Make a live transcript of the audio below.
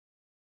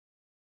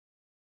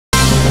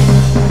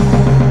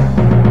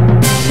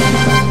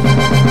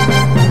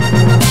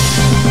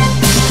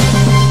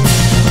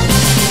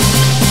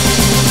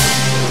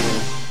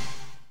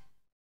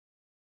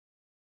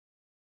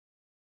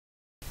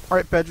All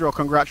right, Pedro,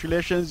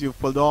 congratulations. You've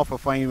pulled off a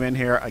fine win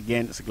here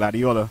against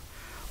Gladiola,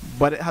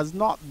 but it has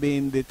not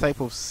been the type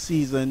of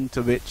season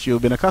to which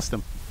you've been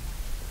accustomed.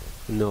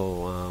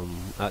 No,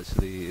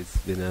 actually, it's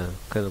been a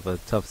kind of a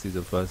tough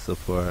season for us so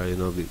far. You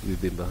know,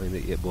 we've been behind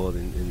the 8 ball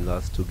in the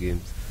last 2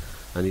 games,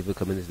 and even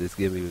coming into this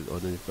game, we were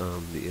on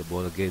the 8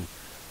 ball again.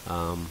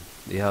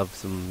 They have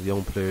some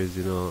young players,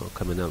 you know,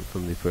 coming up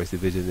from the first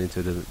division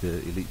into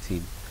the elite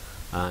team,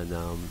 and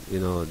you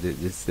know,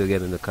 they're still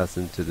getting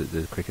accustomed to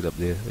the cricket up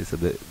there. It's a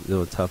bit, you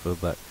know, tougher,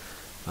 but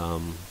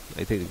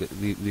I think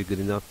we're good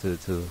enough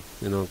to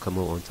you know, come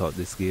out on top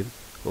this game.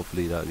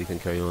 Hopefully that we can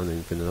carry on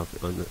and finish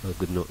off on a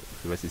good note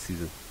for the rest of the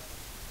season.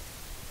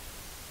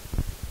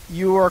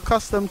 You are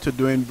accustomed to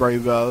doing very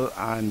well,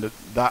 and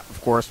that,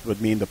 of course, would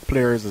mean the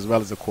players as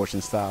well as the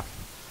coaching staff.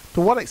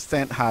 To what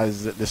extent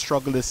has the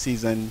struggle this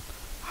season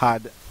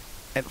had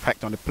an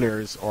effect on the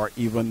players or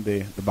even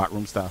the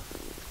backroom staff?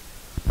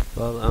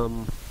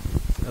 Well,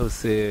 I would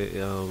say,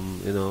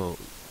 you know,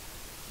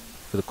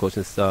 for the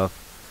coaching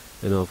staff,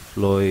 you know,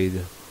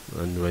 Floyd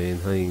and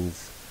Ryan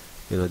Hines,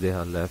 you know, they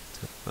have left,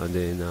 and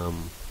then,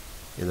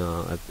 you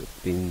know,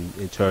 I've been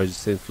in charge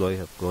since Floyd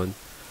have gone.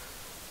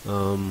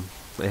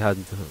 I had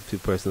a few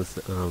personal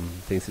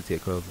things to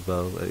take care of as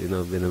well. You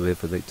know, been away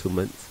for like 2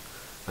 months,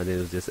 and then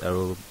it was just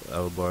Errol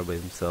Bar by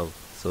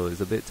himself. So it's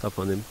a bit tough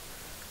on him.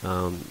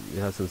 We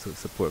have some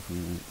support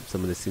from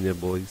some of the senior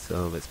boys,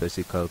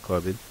 especially Kyle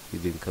Corbin.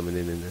 He's been coming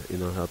in and, you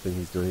know, helping.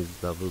 He's doing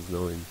his levels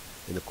now in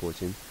the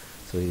coaching,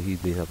 so he's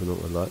been helping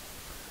out a lot.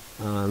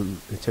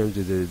 In terms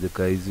of the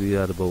guys, we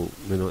had about,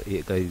 you know,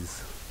 8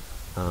 guys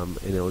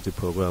in the OT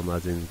program,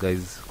 as in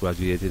guys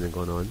graduated and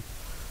gone on,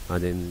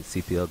 and then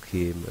CPL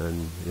came,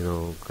 and, you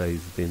know, guys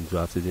been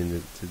drafted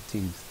into the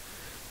teams.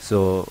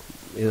 So,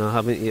 you know,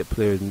 having 8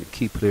 players,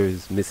 key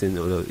players missing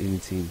out of any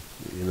team,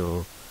 you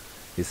know,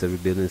 it's a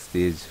rebuilding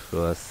stage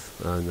for us,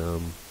 and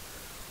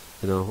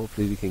you know,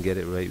 hopefully we can get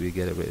it right. We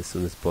get it right as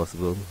soon as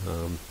possible.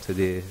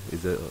 Today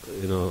is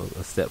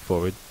a step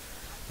forward.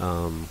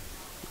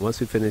 Once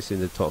we finish in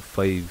the top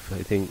 5,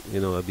 I think, you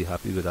know, I'll be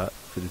happy with that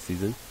for the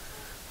season,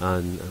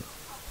 and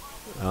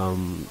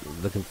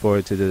looking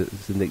forward to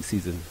the next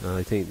season.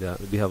 I think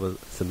that we have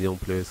some young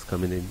players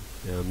coming in.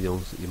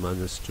 Young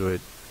Emmanuel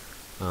Stewart,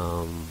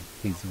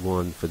 he's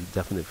one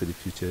definite for the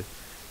future.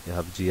 You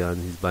have Gian,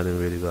 he's batting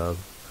really well,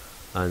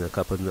 and a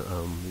couple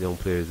of young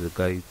players. The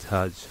guy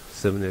Taj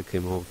Seminaire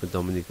came home from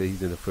Dominica.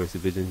 He's in the first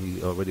division.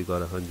 He already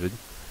got 100.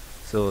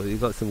 So you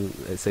got some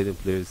exciting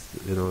players,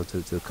 you know,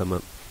 to come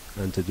up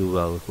and to do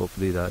well.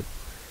 Hopefully that,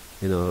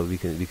 you know, we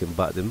can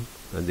bat them,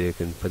 and they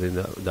can put in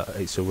that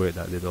extra work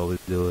that they'd always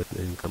do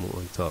and come out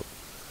on top.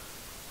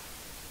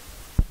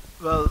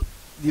 Well,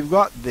 you've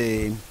got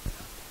the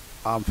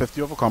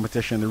 50 over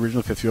competition, the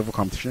regional 50 over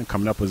competition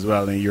coming up as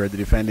well, and you're the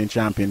defending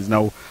champions.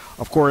 Now,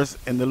 of course,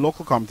 in the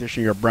local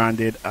competition, you're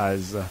branded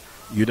as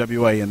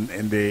UWA, and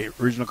in the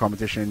regional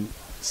competition,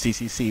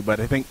 CCC, but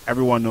I think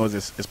everyone knows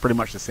it's pretty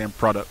much the same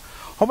product.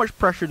 How much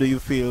pressure do you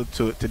feel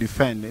to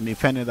defend in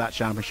defending that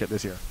championship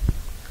this year?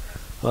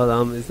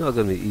 Well, it's not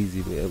going to be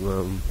easy.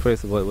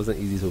 First of all, it wasn't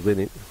easy to win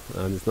it,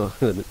 and it's not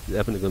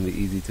definitely going to be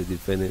easy to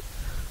defend it.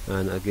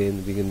 And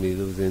again, we're going to be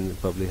losing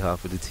probably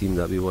half of the team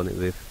that we won it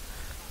with.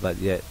 But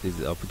yet, there's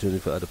an opportunity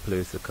for other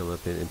players to come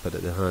up and put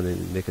up their hand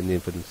and make a name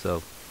for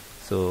themselves.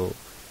 So,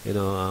 you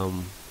know,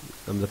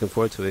 I'm looking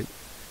forward to it.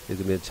 It's going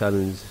to be a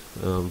challenge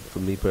for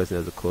me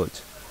personally as a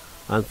coach,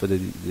 and for the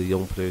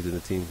young players in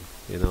the team.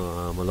 You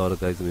know, a lot of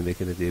guys will be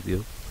making a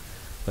debut.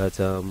 But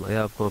I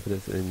have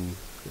confidence in,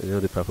 you know,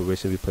 the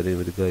preparation we put in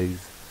with the guys,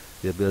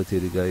 the ability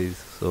of the guys.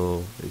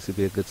 So it should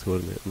be a good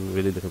tournament. I'm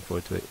really looking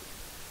forward to it.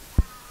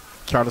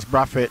 Carlos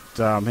Braffett,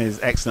 his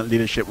excellent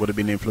leadership would have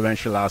been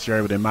influential last year,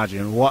 I would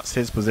imagine. What's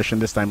his position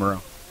this time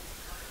around?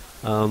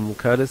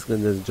 Carlos is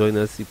going to join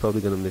us. He's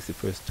probably going to miss the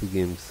first 2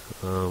 games,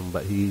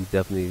 but he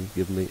definitely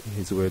gave me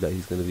his word that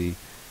he's going to be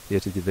here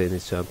to defend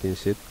his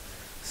championship.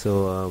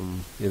 So,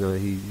 you know,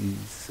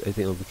 he's, I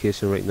think, on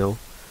vacation right now.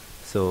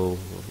 So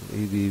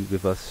he'll be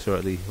with us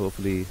shortly,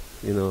 hopefully,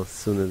 you know,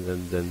 sooner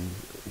than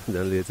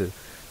later.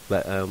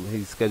 But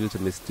he's scheduled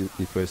to miss the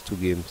first 2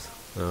 games.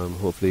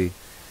 Hopefully,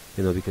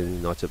 you know, we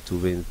can notch up 2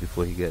 wins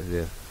before he gets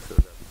there. So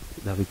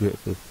that'd be great.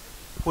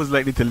 Who's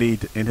likely to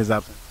lead in his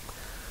absence?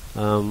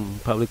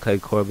 Probably Kyle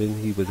Corbin.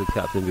 He was a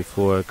captain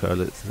before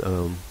Carlos,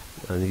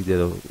 and he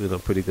did a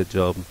pretty good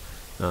job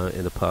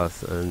in the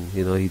past. And,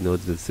 you know, he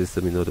knows the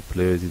system, he knows the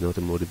players, he knows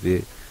to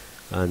motivate.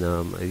 And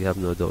I have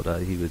no doubt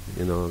that he would,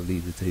 you know,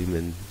 lead the team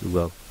and do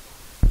well.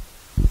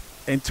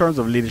 In terms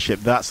of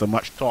leadership, that's a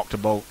much talked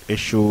about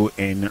issue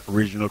in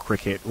regional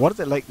cricket. What is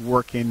it like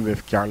working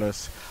with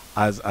Carlos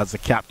as a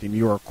captain?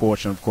 You're a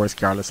coach, and of course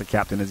Carlos a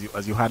captain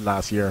as you had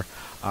last year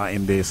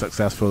in the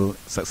successful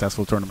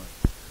tournament.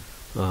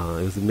 It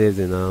was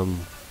amazing.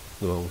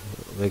 Well,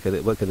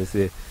 what can I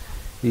say?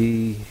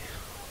 He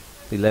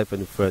led from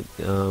the front.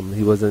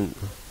 He wasn't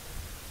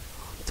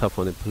tough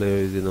on the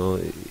players, you know.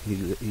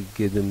 He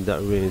gave them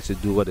that range to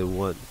do what they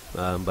want,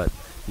 but,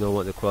 you know,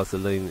 want to cross the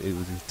line. It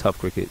was tough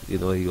cricket, you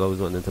know. He always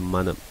wanted them to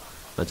man up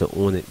and to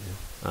own it.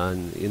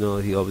 and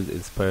he always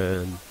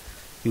inspired, and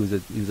he was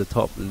a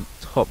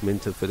top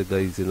mentor for the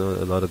guys. A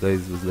lot of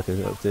guys was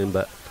looking up to him,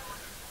 but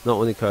not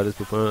only Carlos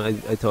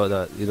performing. I thought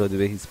that the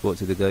way he spoke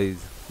to the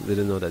guys, they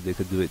didn't know that they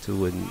could do it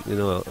too, and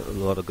a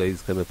lot of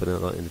guys came up in a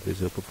lot of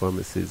individual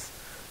performances,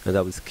 and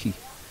that was key.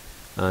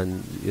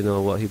 And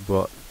what he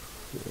brought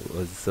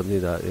was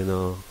something that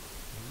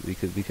we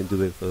can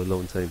do it for a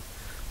long time,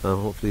 and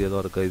hopefully a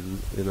lot of guys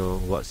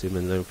watch him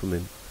and learn from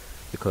him,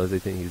 because I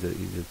think he's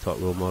a top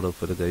role model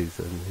for the guys,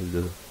 and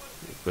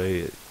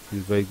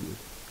he's very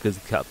good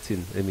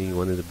captain. I mean,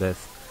 one of the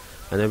best,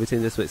 and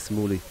everything just went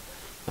smoothly.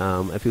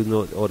 If you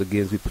know all the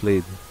games we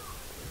played,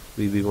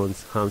 we won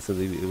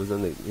handsomely. It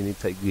wasn't like any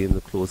tight game,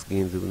 the close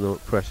games. There was no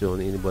pressure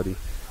on anybody,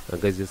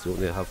 and guys just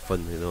wanted to have fun.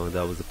 And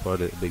that was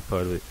a big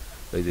part of it.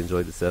 Guys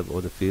enjoyed themselves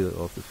on the field,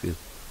 off the field.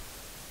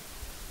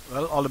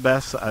 Well, all the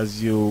best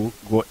as you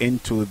go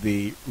into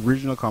the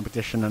regional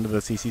competition under the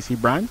CCC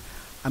brand,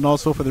 and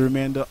also for the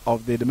remainder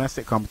of the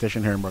domestic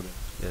competition here in Barbados.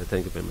 Yeah,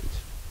 thank you very much.